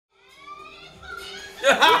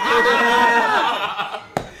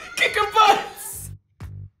Kicking butts!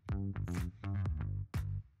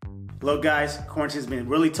 Look guys, quarantine's been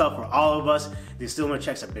really tough for all of us. The installment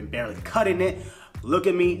checks have been barely cutting it. Look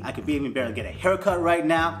at me, I could even barely get a haircut right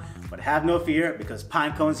now. But have no fear, because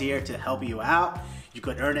Pinecone's here to help you out. You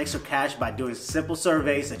could earn extra cash by doing simple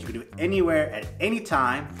surveys that you can do anywhere at any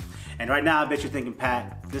time. And right now, I bet you're thinking,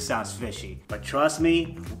 Pat, this sounds fishy. But trust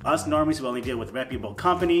me, us normies will only deal with reputable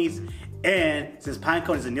companies. And since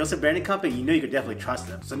Pinecone is a Nielsen branded company, you know you could definitely trust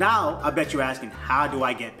them. So now, I bet you're asking, how do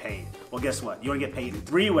I get paid? Well, guess what? You're gonna get paid in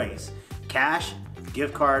 3 ways: cash,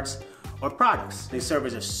 gift cards, or products. These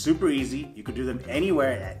surveys are super easy. You can do them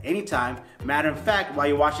anywhere at any time. Matter of fact, while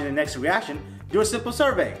you're watching the next reaction, do a simple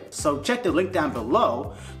survey. So check the link down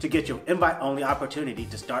below to get your invite-only opportunity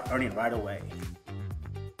to start earning right away.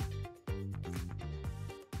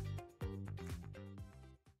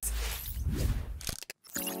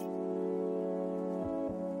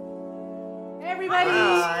 Hey everybody!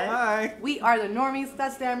 Hi. We are the Normies.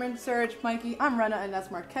 That's Dameron, Serge, Mikey. I'm Rena, and that's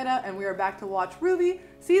Marquetta, and we are back to watch RWBY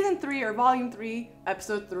Season 3 or Volume 3,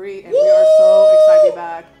 Episode 3, and we are so excited to be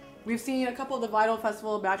back. We've seen a couple of the Vital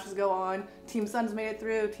Festival matches go on. Team Sun's made it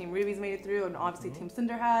through, Team RWBY's made it through, and obviously Team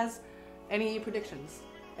Cinder has. Any predictions?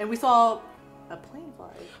 And we saw a plane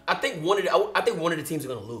fly. I think one of the teams are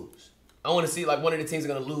gonna lose. I want to see like one of the teams are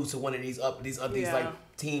gonna lose to one of these like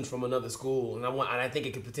teams from another school, and I think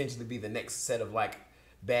it could potentially be the next set of like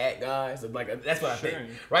bad guys. Like that's what I think.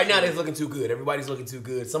 Right now, they're looking too good. Everybody's looking too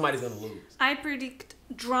good. Somebody's gonna lose. I predict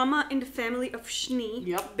drama in the family of Schnee.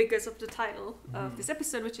 Yep. Because of the title of this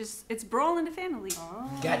episode, which is it's Brawl in the family. Oh.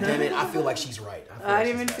 God damn it! I feel like she's right. I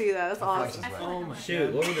didn't even see that. That's awesome. Oh my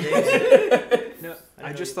Shoot, God. what were the names? No,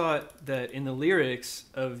 I just thought that in the lyrics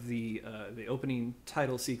of the opening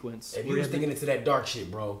title sequence, If you was thinking into that dark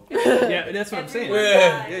shit, bro. yeah, that's what I'm saying.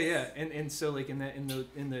 Yeah, and so like in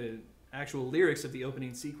the actual lyrics of the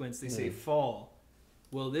opening sequence, they say fall.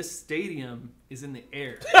 Well, this stadium is in the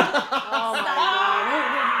air. Oh my God!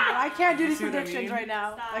 I can't do these predictions right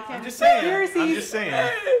now. I can't. I'm just saying. Conspiracies. I'm just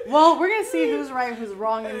saying. Well, we're gonna see who's right, who's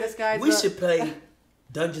wrong in this, guys. We should play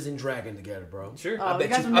Dungeons and Dragons together, bro. Sure. Oh, I bet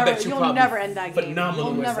guys you. will I never, bet you you'll probably never end that game.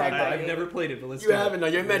 phenomenal. You'll never end that I've game. never played it, but let's You go. haven't. No,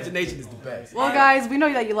 your imagination is the best. Well, guys, we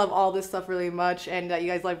know that you love all this stuff really much, and that you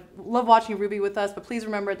guys love watching RWBY with us. But please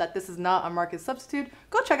remember that this is not a market substitute.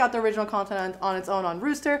 Go check out the original content on its own on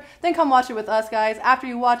Rooster. Then come watch it with us, guys. After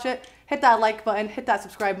you watch it, hit that like button, hit that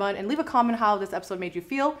subscribe button, and leave a comment how this episode made you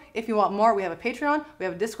feel. If you want more, we have a Patreon, we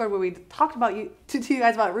have a Discord where we talked about to you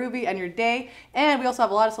guys about RWBY and your day, and we also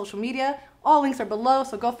have a lot of social media. All links are below,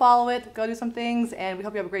 so go follow it, go do some things, and we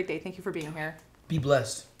hope you have a great day. Thank you for being here. Be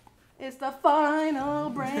blessed. It's the final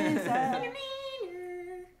brain cell.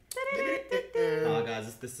 Oh,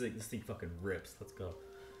 guys, this thing fucking rips. Let's go.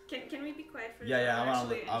 Can we be quiet for Yeah,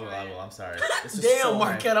 Actually I will. enjoy it. I'm sorry. This is Damn, so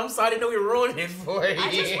Marquette, I'm sorry. I didn't know we were ruining it for you.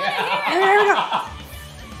 Here we go.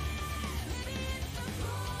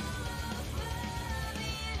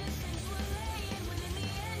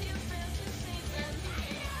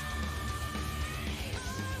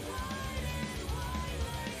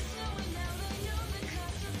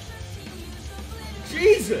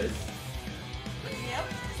 Jesus.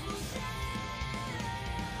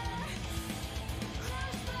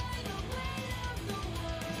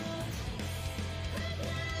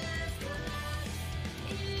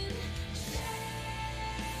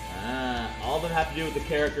 All of them have to do with the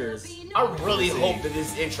characters. I really hope that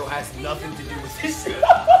this intro has nothing to do with this.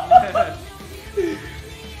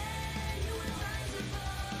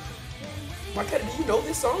 Marquette, do you know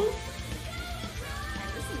this song?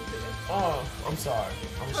 Oh, I'm sorry.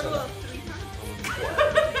 I'm sorry. I'm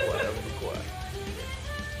gonna be quiet.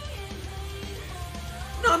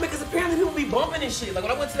 No, because apparently people be bumping and shit. Like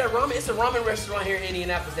when I went to that ramen, it's a ramen restaurant here in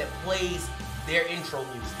Indianapolis that plays their intro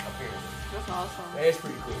music, apparently. That's awesome. That's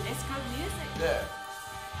pretty cool. It's good music. Yeah.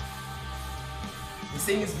 The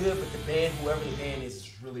singing is good, but the band, whoever the band is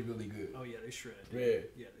really, really good. Oh yeah, they shred. Yeah.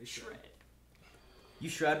 Yeah, they shred. You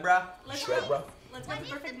shred, bro? Let's Shred, go. bro. Let's go to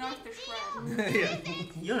Perfect North to shred. Yeah.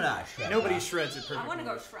 You're not shred. Nobody bro. shreds it perfectly. I want to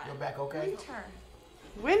go shred. You're back okay?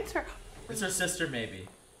 Winter. It's her sister, maybe.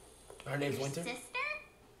 Her name's Winter? Sister?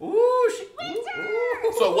 Ooh, she. Winter!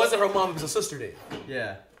 Ooh. So it wasn't her mom, it was her sister then.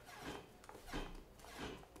 Yeah.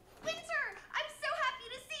 Winter! I'm so happy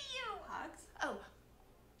to see you! Hugs? Oh,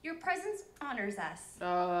 your presence honors us.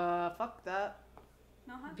 Fuck that.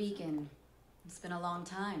 No hugs? Beacon, it's been a long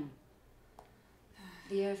time.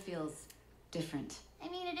 The air feels different. I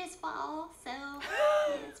mean, it is fall, so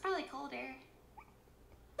it's probably colder.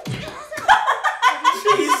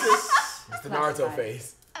 Jesus! It's the Naruto Classified.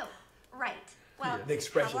 face. Oh, right. Well, The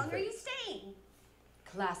expression how long are you face. staying?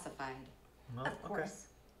 Classified. Of course.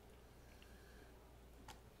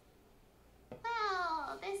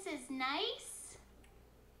 Well, this is nice.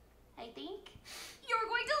 I think. You're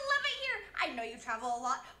going to love it here. I know you travel a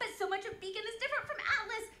lot, but so much of Beacon is different from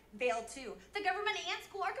Atlas. Vale, too. The government and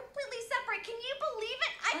school are completely separate. Can you believe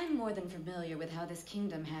it? I'm more than familiar with how this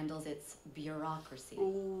kingdom handles its bureaucracy.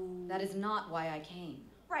 Ooh. That is not why I came.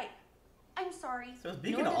 Right. I'm sorry. So is Nor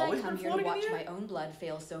Beacon did always I come been here to floating in watch the air? my own blood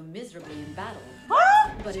fail so miserably in battle.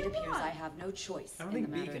 But it appears I have no choice I don't in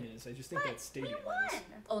think the matter. Beacon is. I just think that's We stadium won. is.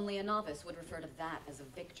 Only a novice would refer to that as a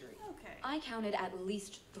victory. Okay. I counted at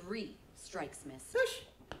least 3 strikes missed.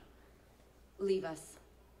 Leave us.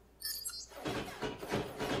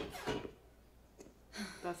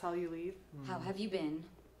 That's how you leave. How have you been?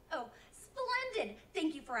 Oh, splendid.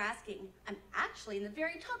 Thank you for asking. I'm actually in the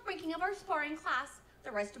very top ranking of our sparring class.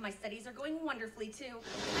 The rest of my studies are going wonderfully, too.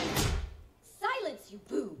 Silence, you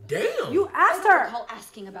boob! Damn. You I asked don't her. recall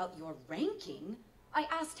asking about your ranking. I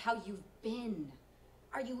asked how you've been.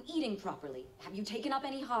 Are you eating properly? Have you taken up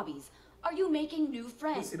any hobbies? Are you making new You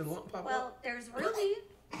friends? see the lump pop Well, up? there's Ruby.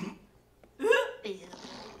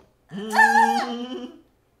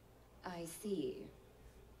 I see.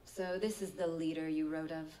 So this is the leader you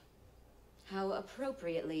wrote of. How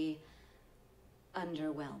appropriately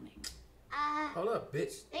underwhelming. Hold up,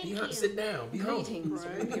 bitch. Thank Be home. you. Sit down. Be home. Greetings,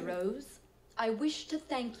 Ruby Rose. I wish to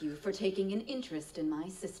thank you for taking an interest in my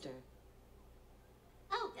sister.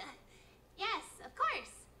 Oh, yes, of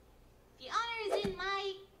course. The honor is in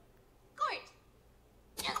my court.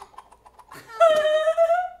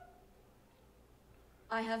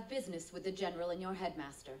 I have business with the general and your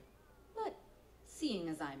headmaster. But seeing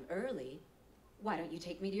as I'm early, why don't you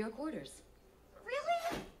take me to your quarters?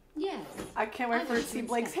 Really? Yes. I can't wait I for to want see to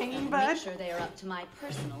Blake's inspect hanging and bed. Make sure they are up to my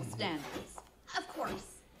personal standards. Of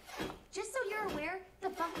course. Just so you're aware, the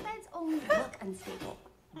bunk beds only look unstable.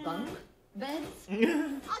 Bunk beds? I'll catch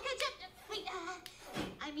up. Wait,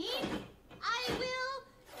 I mean, I will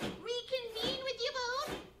reconvene with you both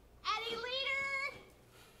at a later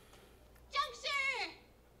juncture.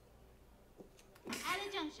 At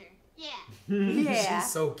a juncture, yeah. Yeah.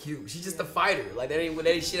 She's so cute. She's just a fighter. Like that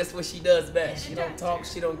ain't shit. That's what she does best. She don't talk.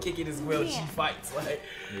 She don't kick it as well. She fights. Like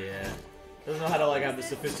Yeah. Doesn't know how to like have the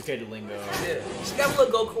sophisticated lingo. yeah. She got a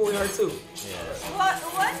little Goku in her too. Yeah.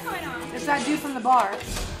 What's going on? It's that dude from the bar.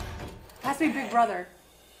 Has to be Big Brother.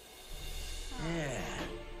 Yeah,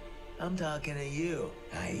 I'm talking to you,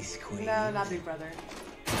 Ice Queen. No, not Big Brother.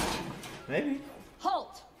 Maybe.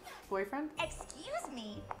 Halt! Boyfriend? Excuse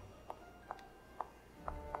me.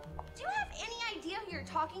 Do you have any idea who you're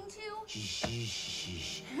talking to?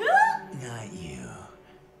 Shh. Not you.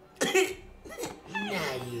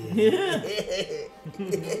 Not you.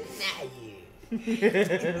 Not you.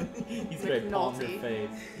 He's very palm McNulty. her face.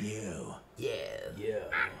 You. Yeah.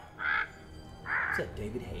 What's that,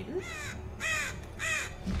 David Hayter?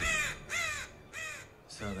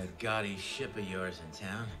 So the gaudy ship of yours in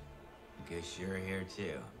town? Guess you're here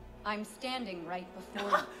too. I'm standing right before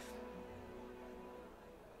you.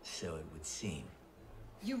 So it would seem.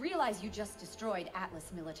 You realize you just destroyed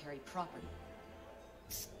Atlas military property.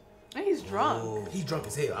 And he's drunk. Oh. He's drunk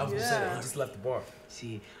as hell. I was gonna say that. Yeah. He just left the bar.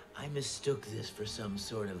 See, I mistook this for some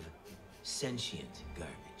sort of sentient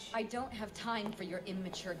garbage. I don't have time for your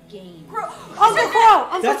immature games. Uncle Crow!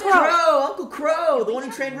 Uncle Crow! Crow! Uncle Crow! The one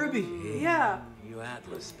who trained Ruby! Yeah. You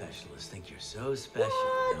Atlas specialists think you're so special,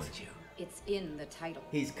 don't you? It's in the title.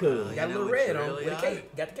 He's cool. He got a You know little what red you on really with a are?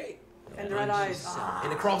 cape. Got the cape. And the red eyes.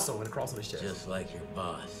 And the cross on his chest. Just like your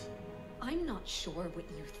boss. I'm not sure what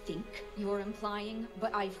you think you're implying,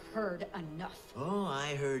 but I've heard enough. Oh,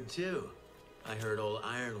 I heard too. I heard old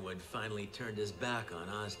Ironwood finally turned his back on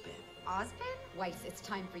Ozpin. Ozpin? Weiss, it's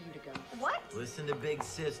time for you to go. What? Listen to Big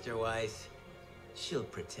Sister, Weiss. She'll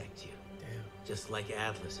protect you. Damn. Just like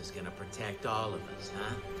Atlas is gonna protect all of us,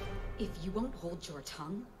 huh? If you won't hold your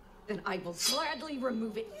tongue, then I will gladly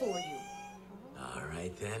remove it for you. All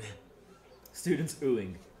right then. Students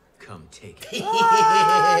oohing. Come take it.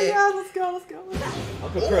 Ah, yeah, let's go.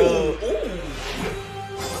 Uncle Crow.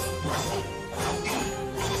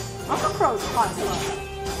 Uncle Crow's hot as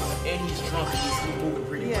fuck. And he's drunk and he's moving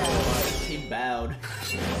pretty Yeah. well. He bowed. Look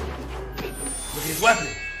at his weapon.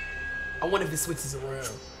 I wonder if it switches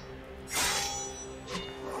around.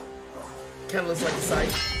 Kind of looks like the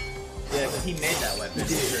sight. Yeah, because he made that weapon. He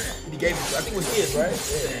did. He gave it to, I think it was his, right?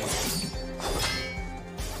 Yeah.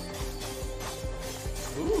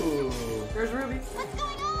 Ooh. There's Ruby. What's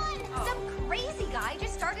going on? Some crazy guy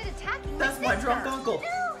just started attacking That's my my drunk sister. uncle.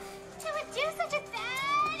 No, to do such a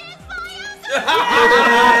thing is my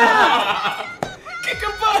Kick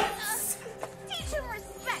her butts! Teach him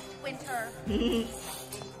respect, Winter.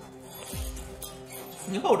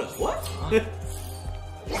 Hold up, what?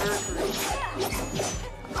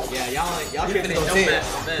 Yeah, y'all He can't finna go go tail. tail.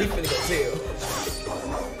 He finna go tail.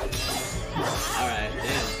 Alright,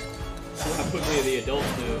 damn. See how quickly the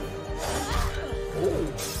adults move. Ooh.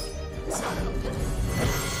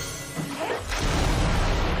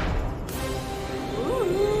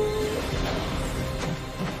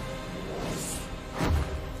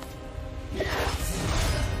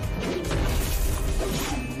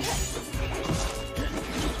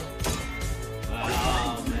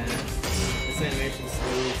 Oh man, this animation's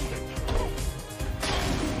smooth.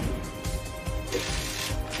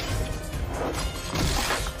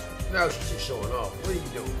 Now she's just showing off. What are you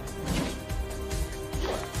doing?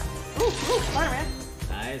 Ooh, Spider-Man.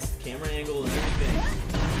 Nice camera angle and everything.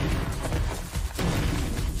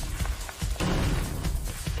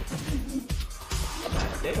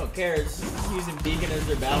 They don't care. It's just using Beacon as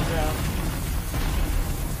their battleground.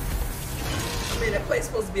 I mean, that place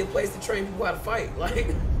supposed to be a place to train people how to fight.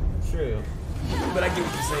 Like, True. but I get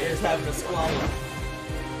what you're saying. Just having a squabble.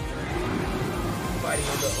 Fighting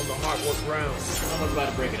on the hard work ground. Someone's about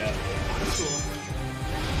to break it up. That's cool.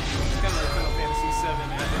 It's kind of like Final Fantasy VII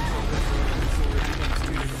and so it becomes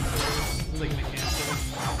two different floors. It's like mechanical.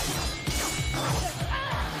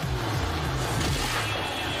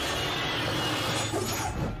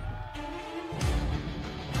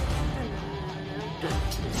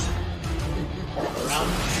 Round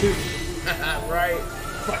two. Right.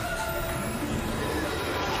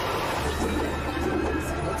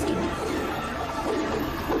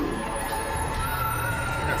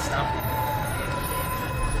 Not stopping.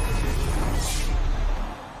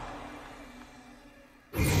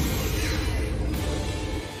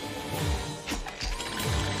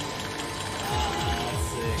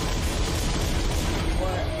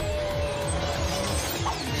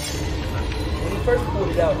 When he first pulled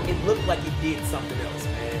it out, it looked like it did something else,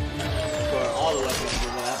 man. For all the weapons, we're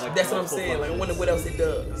gonna have like That's what I'm multiple saying. Like, I wonder functions. what else it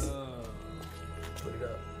does. Put it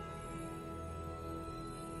up.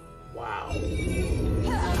 Wow.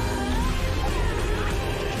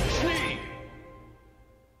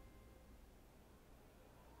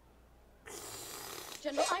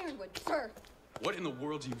 General Ironwood, sir. What in the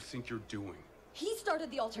world do you think you're doing? He started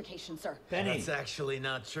the altercation, sir. Penny. That's actually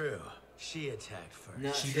not true. She attacked first.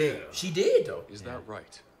 Not She true. did. She did, though. Is that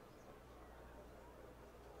right?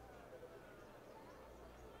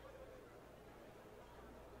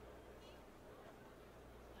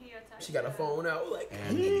 She got her phone out. Like,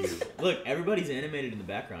 And you. Look, everybody's animated in the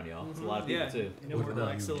background, y'all. It's a lot of people Yeah, too. you know, more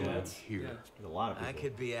black silhouettes. Here. Yeah. There's a lot of people. I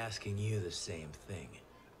could be asking you the same thing.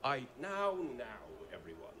 Now,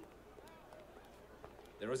 everyone.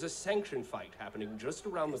 There is a sanctioned fight happening just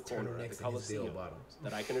around the turn corner at next the to his bill Coliseum bottoms.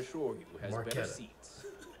 that I can assure you has better Marquetta. seats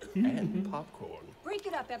and popcorn. Break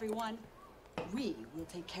it up, everyone. We will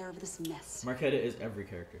take care of this mess. Marquetta is every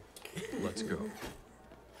character. Let's go.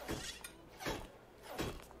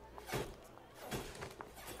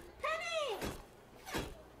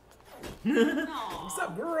 what's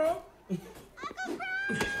up, girl? Uncle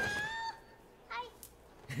Crow! Hi.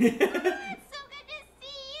 It's so good to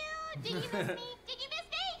see you. Did you miss me? Did you miss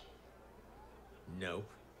me? Nope.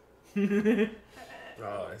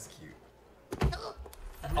 Oh, that's cute.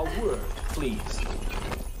 A word, please.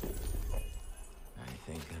 I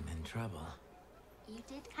think I'm in trouble. You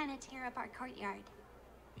did kind of tear up our courtyard.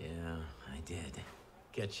 Yeah, I did.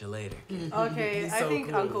 Catch you later. Okay, He's I so think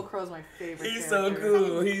cool. Uncle Crow's my favorite He's character. so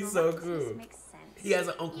cool. He's so This cool. makes sense. He has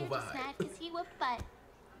an uncle You're just vibe. mad because he whooped butt.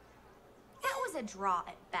 That was a draw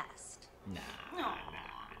at best. Yeah,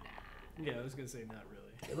 I was gonna say not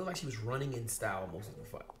really. It looked like she was running in style most of the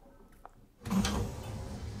fight.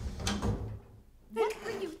 What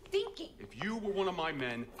were you thinking? If you were one of my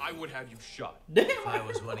men, I would have you shot. If I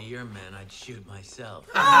was one of your men, I'd shoot myself.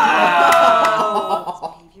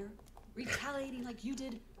 Behavior, retaliating like you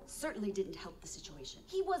did, certainly didn't help the situation.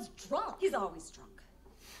 He was drunk. He's always drunk.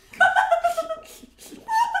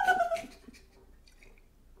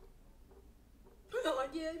 Like,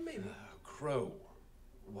 yeah, maybe. Crow,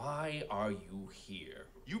 why are you here?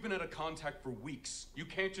 You've been out of contact for weeks. You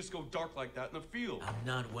can't just go dark like that in the field. I'm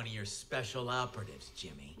not one of your special operatives,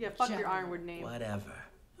 Jimmy. Yeah, fuck your Ironwood name. Whatever.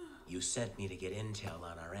 You sent me to get intel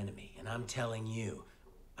on our enemy, and I'm telling you,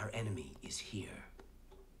 our enemy is here.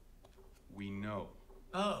 We know.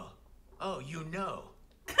 Oh, you know.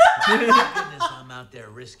 Thank goodness I'm out there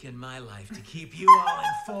risking my life to keep you all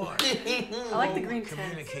informed. I like the green tent.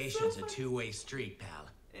 Communication's a two-way street, pal.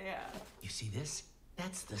 Yeah. You see this?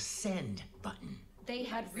 That's the send button. They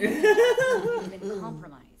had reason to have been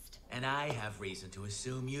compromised. And I have reason to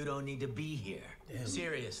assume you don't need to be here. Damn.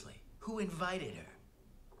 Seriously, who invited her?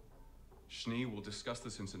 Schnee will discuss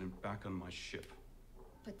this incident back on my ship.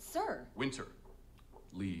 But sir. Winter,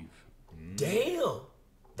 leave. Damn.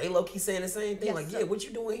 They low-key saying the same thing. Yes, like, sir. yeah, what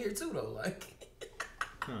you doing here too, though? Like,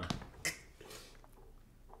 Huh.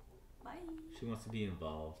 Bye. She wants to be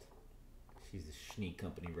involved. She's a Schnee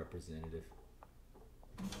company representative.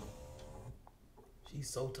 she's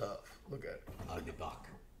so tough. Look at her. RWBY.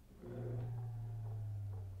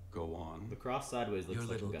 Go on. The cross sideways looks Your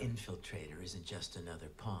like a little gun. infiltrator isn't just another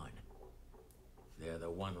pawn. They're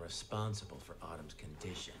the one responsible for Autumn's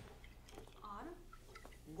condition. Autumn?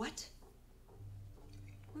 What?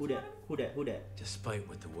 Who that? Who that? Who that? Despite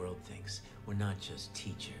what the world thinks, we're not just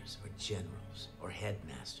teachers or generals or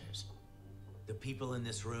headmasters. The people in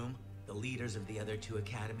this room, the leaders of the other 2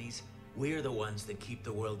 academies, we're the ones that keep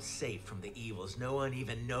the world safe from the evils no one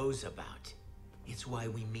even knows about. It's why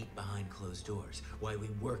we meet behind closed doors, why we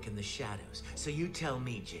work in the shadows. So you tell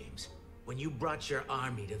me, James, when you brought your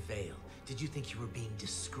army to Vale, did you think you were being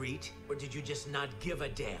discreet, or did you just not give a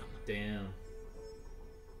damn? Damn.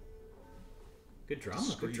 Good drama.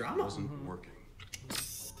 Discreet Good drama. wasn't working.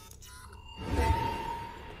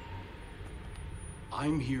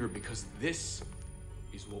 I'm here because this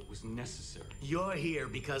is what was necessary. You're here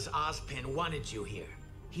because Ozpin wanted you here.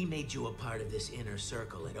 He made you a part of this inner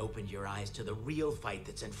circle and opened your eyes to the real fight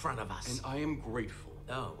that's in front of us. And I am grateful.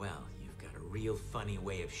 Oh, well, you've got a real funny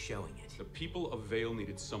way of showing it. The people of Vale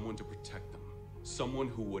needed someone to protect them. Someone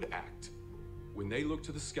who would act. When they look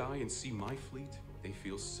to the sky and see my fleet, they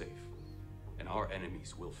feel safe. And our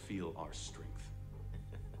enemies will feel our strength.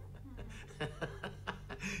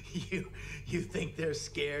 You think they're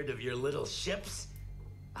scared of your little ships?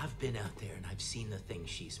 I've been out there and I've seen the things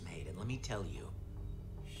she's made, and let me tell you,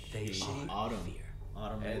 they shape fear.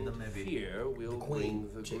 Autumn And the maybe. fear will bring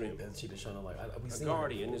the grim. She been showing like, we A seen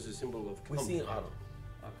guardian her. is a symbol of We comfort. seen Autumn.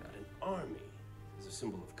 And an army is a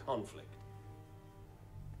symbol of conflict.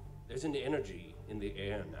 There's an energy in the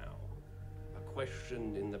air now, a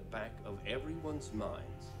question in the back of everyone's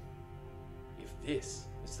minds. If this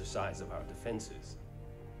is the size of our defenses,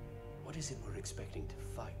 what is it we're expecting to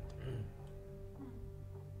fight?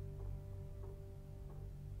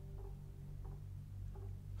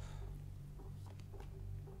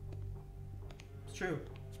 It's true.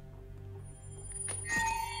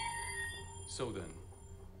 So then,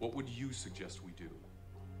 what would you suggest we do?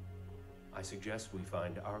 I suggest we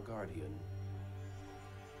find our guardian.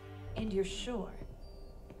 And you're sure?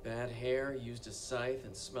 Bad hair, used a scythe,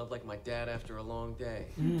 and smelled like my dad after a long day.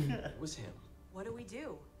 It was him. What do we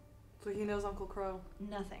do? So he knows Uncle Crow.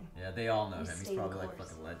 Nothing. Yeah, they all know We him. He's stay the probably like course.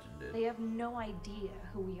 fucking legend, dude. They have no idea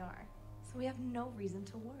who we are, so we have no reason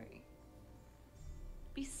to worry.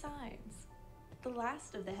 Besides, the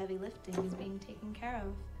last of the heavy lifting is being taken care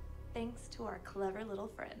of, thanks to our clever little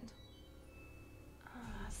friend.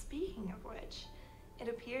 Speaking of which, it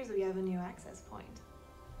appears we have a new access point.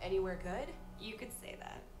 Anywhere good? You could say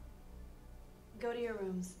that. Go to your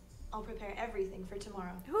rooms. I'll prepare everything for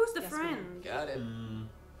tomorrow. Who's the Yes, friend? Got it.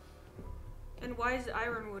 And why is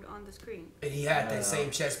Ironwood on the screen? And he had that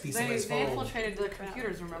same chess piece on his They phone. infiltrated the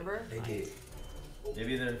computers, remember? They did.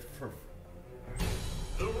 Maybe they're for.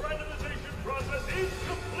 The randomization process is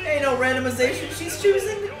complete. Ain't no randomization. She's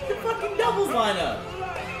choosing the fucking doubles lineup.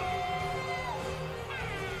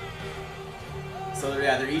 So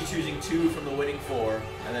yeah, they're each choosing 2 from the winning 4,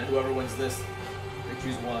 and then whoever wins this, they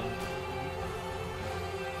choose 1.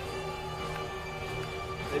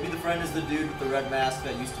 Maybe the friend is the dude with the red mask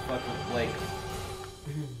that used to fuck with Blake.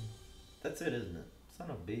 That's it, isn't it?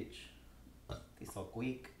 Son of a bitch. He's so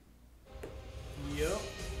quick. Yep.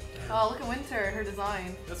 Oh, look at Winter and her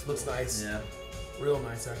design. This looks nice. Yeah. Real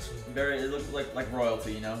nice, actually. Very. It looks like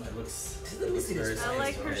royalty, you know. It looks. Let me see very this. I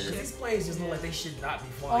like her sophisticated. shit. These planes just look like they should not be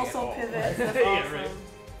flying Also at all. pivots. That's Yeah, awesome. right.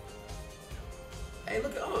 Hey,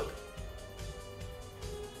 look at Unk.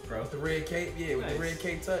 Bro. With the red cape. Yeah, with Nice. the red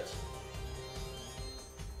cape touch.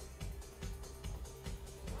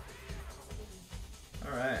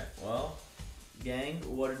 Alright, well, gang,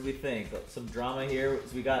 what did we think? Some drama here.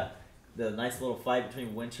 So we got the nice little fight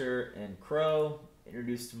between Winter and Crow.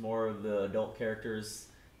 Introduced more of the adult characters,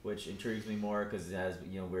 which intrigues me more because as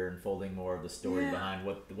we're unfolding more of the story behind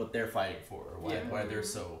what they're fighting for, or why they're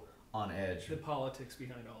so on edge. The politics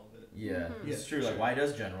behind all of it. Yeah, it's true. Like, why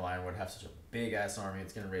does General Ironwood have such a big ass army?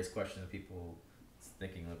 It's gonna raise questions of people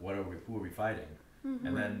thinking like, who are we fighting?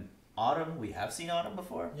 And then Autumn, we have seen Autumn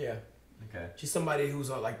before. Yeah. Okay. She's somebody who's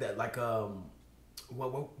like that, like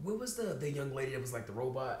what was the young lady that was like the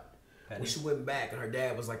robot? Penny? When she went back and her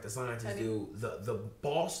dad was like the scientist Penny? dude. The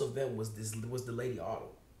boss of them was the lady Autumn.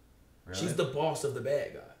 Really? She's the boss of the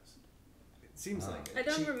bad guys. Seems like it. I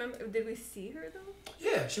don't remember. Did we see her though?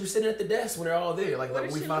 Yeah, she was sitting at the desk when they're all there. Like What when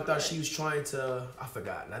did we she found look out like? she was trying to. I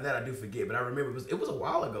forgot. Now that I do forget, but I remember it was a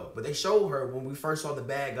while ago. But they showed her when we first saw the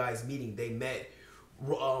bad guys meeting. They met.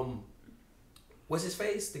 What's his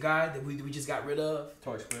face? The guy that we just got rid of.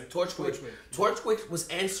 Torchwick was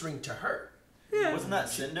answering to her. Yeah. Wasn't that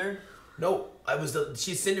Cinder? No, I was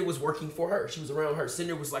Cinder was working for her. She was around her.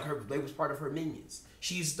 Cinder was like her. They was part of her minions.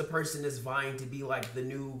 She's the person that's vying to be like the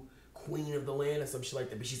new queen of the land or some shit like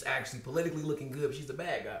that. But she's actually politically looking good. But she's the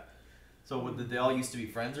bad guy. So did they all used to be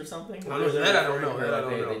friends or something? I don't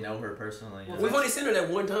know. They know her personally. Well, we've only seen her that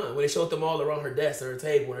one time when they showed them all around her desk at her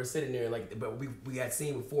table when they're sitting there. Like, but we had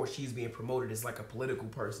seen before she's being promoted as like a political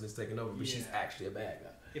person that's taking over, but she's actually a bad guy.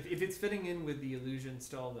 If it's fitting in with the allusions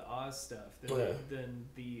to all the Oz stuff, then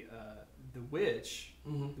the witch,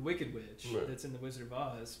 the Wicked Witch that's in the Wizard of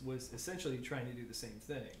Oz was essentially trying to do the same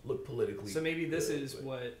thing. Look politically. So maybe this is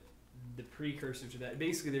what the precursor to that.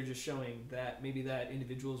 Basically, they're just showing that maybe that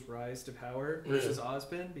individual's rise to power versus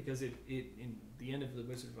Ozpin, because it in the end of the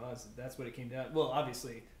Wizard of Oz, that's what it came down. Well,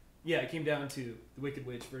 obviously, it came down to the Wicked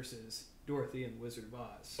Witch versus Dorothy in the Wizard of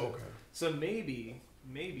Oz. So maybe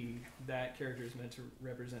that character is meant to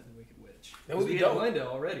represent the Wicked Witch. That would be we dope. have Glinda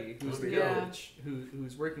already, who's the Good Witch,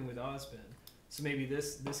 who's working with Ozpin. So maybe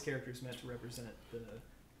this character is meant to represent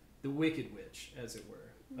the Wicked Witch, as it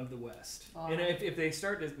were, of the West. And if they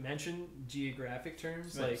start to mention geographic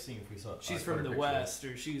terms, like she's from the West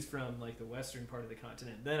or she's from like the western part of the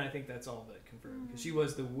continent, then I think that's all but confirmed, because she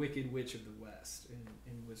was the Wicked Witch of the West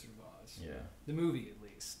in Wizard of Oz. Yeah, the movie at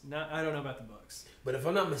least. I don't know about the books. But if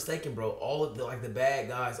I'm not mistaken, bro, all of the bad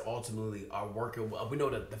guys ultimately are working. We know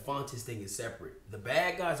that the Fontes thing is separate. The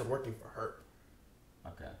bad guys are working for her.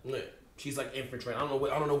 Okay. Yeah. She's like infiltrating. I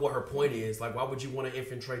don't know what her point is. Like, why would you want to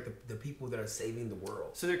infiltrate the people that are saving the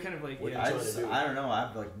world? So they're kind of like, I don't know.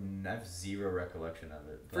 I have zero recollection of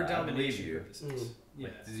it. For domination purposes. Yeah.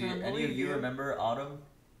 Any of you remember Autumn?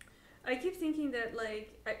 I keep thinking that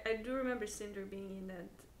like I do remember Cinder being in that.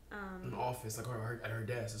 An office, like at her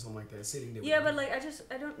desk or something like that, sitting there. Yeah, but like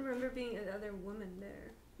I don't remember being another woman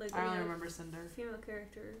there. Like I only remember Cinder. Female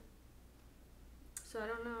character. So I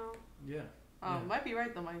don't know. Yeah. Might be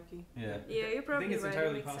right though, Mikey. Yeah, you're probably I think it's right.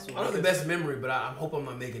 entirely possible. I don't have the best memory, but I hope I'm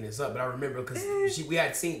not making this up. But I remember because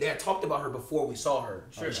they had talked about her before we saw her.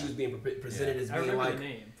 Sure, she was being presented as being like the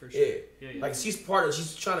name for sure. Yeah, like she's trying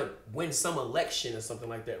to win some election or something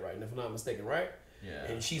like that, right? And if I'm not mistaken, right?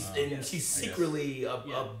 Yeah. And she's secretly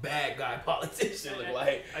a bad guy politician.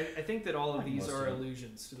 I think that all of these are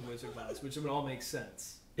allusions to the Wizard of Oz, which would all make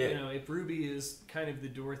sense. Yeah. You know, if RWBY is kind of the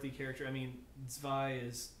Dorothy character, I mean, Zwei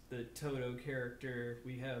is the Toto character.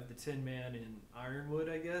 We have the Tin Man in Ironwood,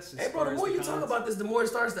 I guess. Hey, bro, the more you talk about this, the more it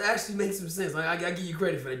starts to actually make some sense. Like, I give you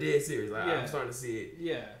credit for the dead series. Like, I'm starting to see it.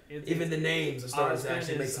 Yeah. Even the names are starting to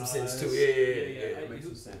actually make some sense, too. Yeah, it makes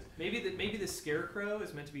some sense. Maybe the Scarecrow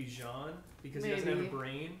is meant to be Jean, because he doesn't have a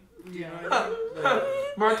brain. Yeah.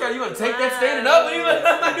 Markel, you want to take that standing up?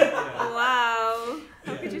 Wow.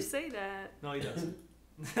 How could you say that? No, he doesn't.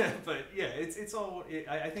 But yeah, it's all.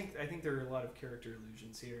 I think there are a lot of character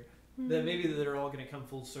illusions here that are all going to come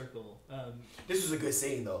full circle. This was a good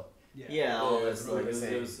scene though. Yeah, it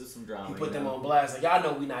was some drama. He put them on blast. Like, y'all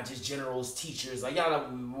know we not just generals, teachers. Like, y'all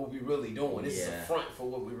know what we really doing. This is a front for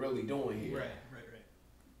what we really doing here. Right.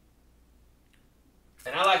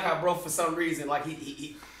 And I like how, bro, for some reason, like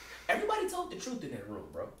he everybody told the truth in that room,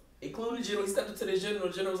 bro. Including the general. He stepped up to the general.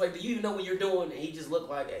 The general was like, "Do you even know what you're doing?" And he just looked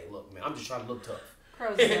like, "Hey, look, man, I'm just trying to look tough.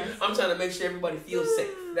 I'm trying to make sure everybody feels safe.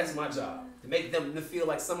 That's my job, to make them feel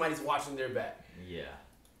like somebody's watching their back." Yeah.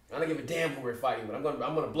 I don't give a damn who we're fighting, but I'm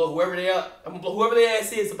gonna blow whoever they up. I'm gonna blow whoever their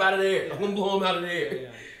ass is up out of there. Yeah. I'm gonna blow them out of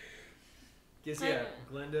there. Yeah.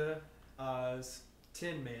 Glinda, Oz,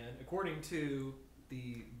 Tin Man, according to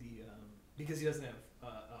the because he doesn't have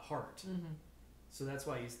a heart. Mm-hmm. So that's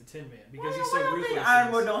why he's the Tin Man, because he's so ruthless.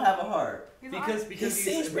 Ironwood don't have a heart. Because he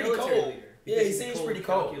seems pretty cold. Yeah, he seems pretty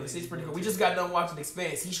cold. We just got done watching The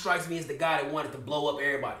Expanse. He strikes me as the guy that wanted to blow up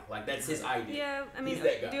everybody. Like, that's his idea. Yeah, I mean,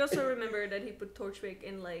 do you also remember that he put Torchwick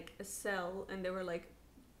in like a cell, and there were like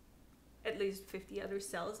at least 50 other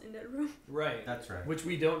cells in that room? Right. That's right. Which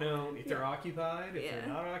we don't know if they're occupied, if they're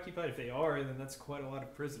not occupied. If they are, then that's quite a lot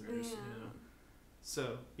of prisoners. Yeah. You know.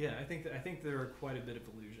 So yeah, I think there are quite a bit of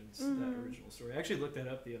allusions to that original story. I actually looked that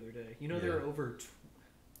up the other day. You know, there are over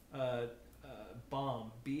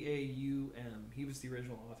Baum, B-A-U-M. He was the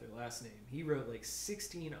original author. Last name. He wrote like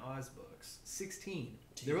 16 Oz books. 16.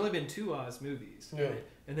 There have only been 2 Oz movies. Yeah.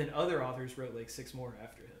 And then other authors wrote like 6 more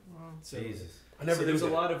after him. Wow. So, Jesus. There's a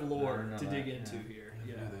lot of lore to dig into here.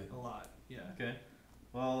 Yeah, a lot. Yeah. Okay.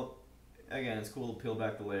 Well, again, it's cool to peel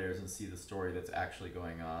back the layers and see the story that's actually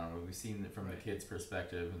going on. We've seen it from the kids'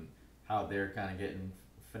 perspective and how they're kind of getting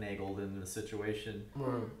finagled into the situation.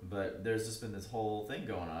 But there's just been this whole thing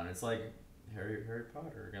going on. It's like Harry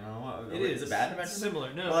Potter, you know? Is it bad to mention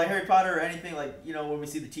similar? No, but like Harry Potter or anything, like, you know, when we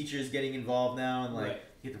see the teachers getting involved now and like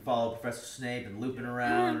you have to follow Professor Snape and looping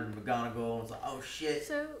around and McGonagall, and it's like, oh shit,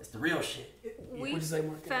 So it's the real shit. we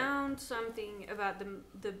found something about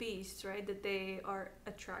the beasts, right? That they are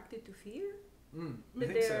attracted to fear.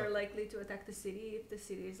 That they are likely to attack the city if the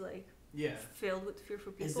city is like filled with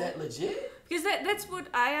fearful people. Is that legit? Because that's what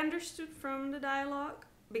I understood from the dialogue.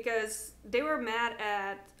 Because they were mad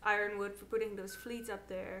at Ironwood for putting those fleets up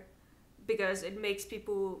there, because it makes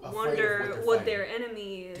people wonder what their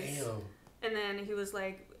enemy is. Damn. And then he was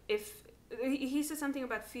like, if he said something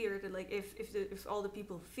about fear, that like if all the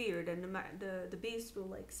people fear, then the beast will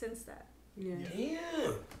like sense that. Yeah.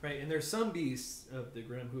 Damn. Right, and there's some beasts of the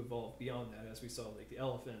Grimm who evolved beyond that, as we saw, like the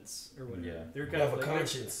elephants or whatever. Yeah. They're kind of a like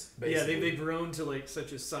conscience. Yeah, they've grown to like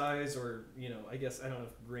such a size, or you know, I guess I don't know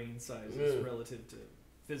if grain size is relative to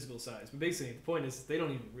physical size, but basically the point is they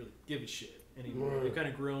don't even really give a shit anymore. They've kind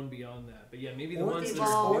of grown beyond that. But yeah, maybe the ones that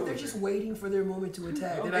are or they're just waiting for their moment to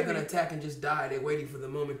attack. They're not gonna attack and just die. They're waiting for the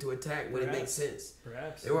moment to attack when it makes sense.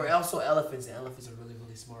 Perhaps. They were also elephants, and elephants are really,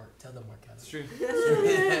 really smart. Tell them, Mark. It's true.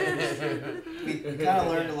 We kind of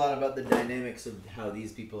learned a lot about the dynamics of how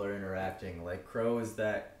these people are interacting. Like Crow is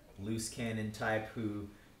that loose cannon type who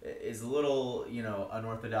is a little, you know,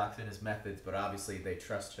 unorthodox in his methods, but obviously they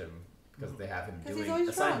trust him because they have him doing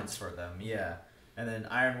assignments for them. Yeah. And then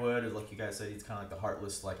Ironwood is, like you guys said, he's kind of like the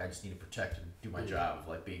heartless, like I just need to protect and do my job of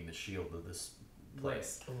like being the shield of this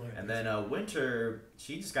place. And then Winter,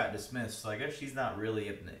 she just got dismissed, so I guess she's not really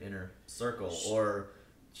in the inner circle, or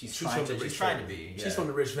she's trying to be. She's from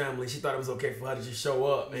the rich family. She thought it was okay for her to just show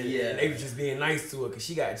up, and they were just being nice to her because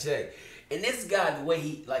she got checked. And this guy, the way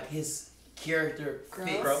he, like his character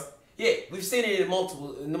fits. Yeah, we've seen it in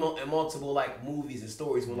multiple like movies and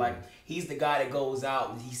stories where like he's the guy that goes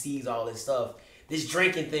out and he sees all this stuff. This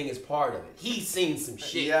drinking thing is part of it. He's seen some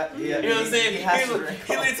shit. Yeah. You know what I'm saying? He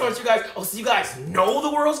literally told you guys, oh, so you guys know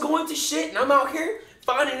the world's going to shit, and I'm out here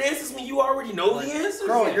finding answers when you already know the answers.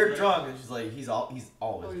 Bro, you're drunk, and she's like, he's always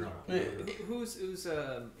drunk. Yeah. Who's in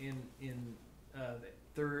the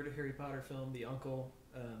third Harry Potter film, the uncle?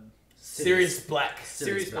 Sirius Black.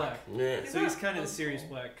 Sirius Black. Yeah. So he's kind of the Sirius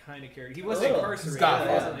Black kind of character. He wasn't incarcerated.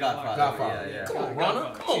 Godfather. Yeah. Come on,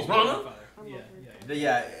 Rana. But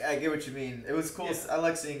yeah, I get what you mean. It was cool. Yeah. I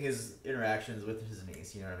like seeing his interactions with his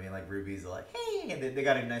niece. You know what I mean? Like Ruby's like, hey, and they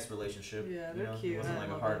got a nice relationship. Yeah, they're cute. It wasn't like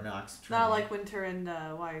a hard knocks. Not like Winter and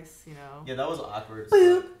Weiss, you know. Yeah, that was awkward.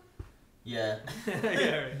 Yeah.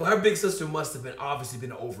 But her big sister must have obviously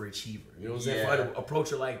been an overachiever. You know what I'm saying? For her to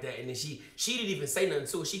approach her like that, and then she didn't even say nothing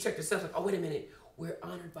to her. She checked herself like, oh wait a minute, we're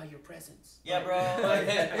honored by your presence. Yeah, bro. Like,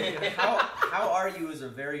 how are you is a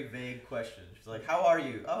very vague question. She's like, how are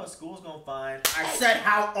you? Oh, school's going fine. I said,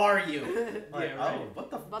 how are you? Like, oh,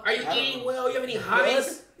 what the fuck? Are you eating well? You have any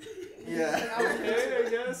hobbies? Yeah. Okay, I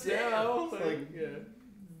guess. Yeah. Like,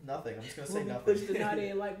 nothing. I'm just gonna say nothing. Push the knot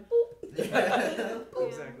in like boop.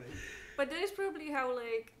 Exactly. But that is probably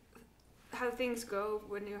how things go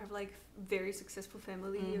when you have like very successful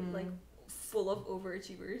family, like full of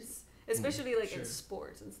overachievers, especially like in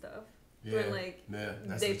sports and stuff. Yeah. When like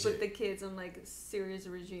they put the kids on like serious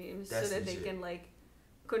regimes so that they can like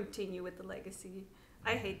continue with the legacy.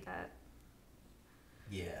 I hate that.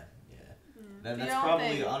 Yeah. And that's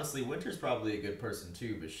probably, honestly, Winter's probably a good person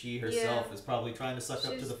too, but she herself is probably trying to suck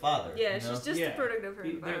up to the father. Yeah, you know? she's just a product of her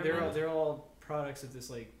environment. They're all products of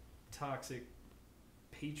this like toxic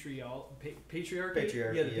patriarchy.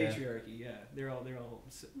 Yeah, the patriarchy. Yeah, they're all you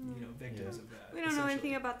know, victims of that. We don't know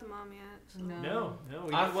anything about the mom yet. So. No.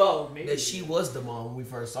 I thought that she was the mom when we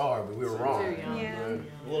first saw her, but we were wrong. Too young. Yeah.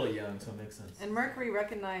 A little young, so it makes sense. And Mercury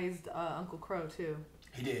recognized Uncle Crow too.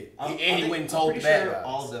 He did. And he went and told the bad guys.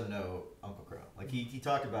 All of them know Uncle Crow. Like he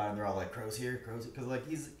talked about it, and they're all like, Crow's here, because like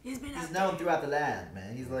he's known throughout the land,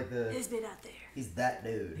 man. He's like he's been out there. He's that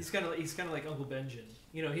dude. He's kind of like Uncle Benjamin.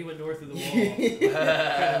 You know, he went north of the wall. Kind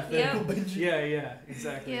of thing. Yeah,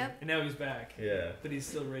 exactly. Yep. And now he's back. Yeah. But he's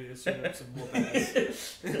still ready to serve up some whoop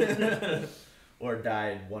ass. Or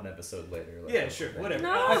died one episode later. Like yeah, sure, whatever.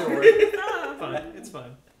 No. Either way. Fine. It's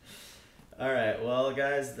fine. All right, well,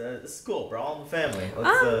 guys, this is cool. Brawl in the family.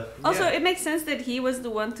 Also, it makes sense that he was the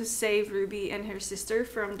one to save Ruby and her sister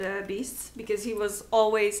from the beasts because he was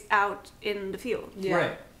always out in the field. Yeah.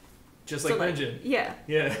 Right. Just like Benjamin. Yeah.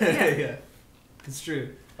 Yeah. It's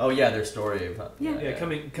true. Oh yeah, their story of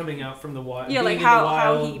coming out from the wild. Yeah, like being in the how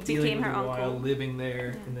wild, he dealing became with her the uncle. wild, living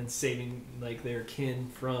there, and then saving like their kin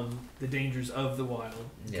from the dangers of the wild,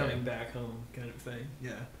 coming back home, kind of thing.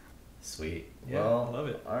 Yeah. Sweet. Yeah, Well, I love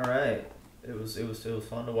it. All right. It was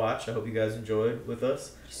fun to watch. I hope you guys enjoyed with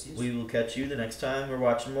us. We will catch you the next time we're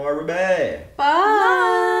watching more RWBY.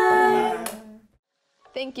 Bye.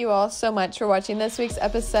 Thank you all so much for watching this week's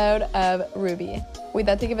episode of RWBY. We'd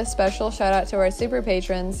like to give a special shout out to our super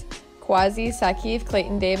patrons, Quasi, Sakif,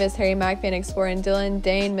 Clayton Davis, Harry Mack, Van Explorin, Dylan,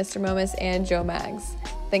 Dane, Mr. Momus, and Joe Mags.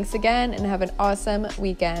 Thanks again and have an awesome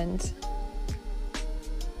weekend.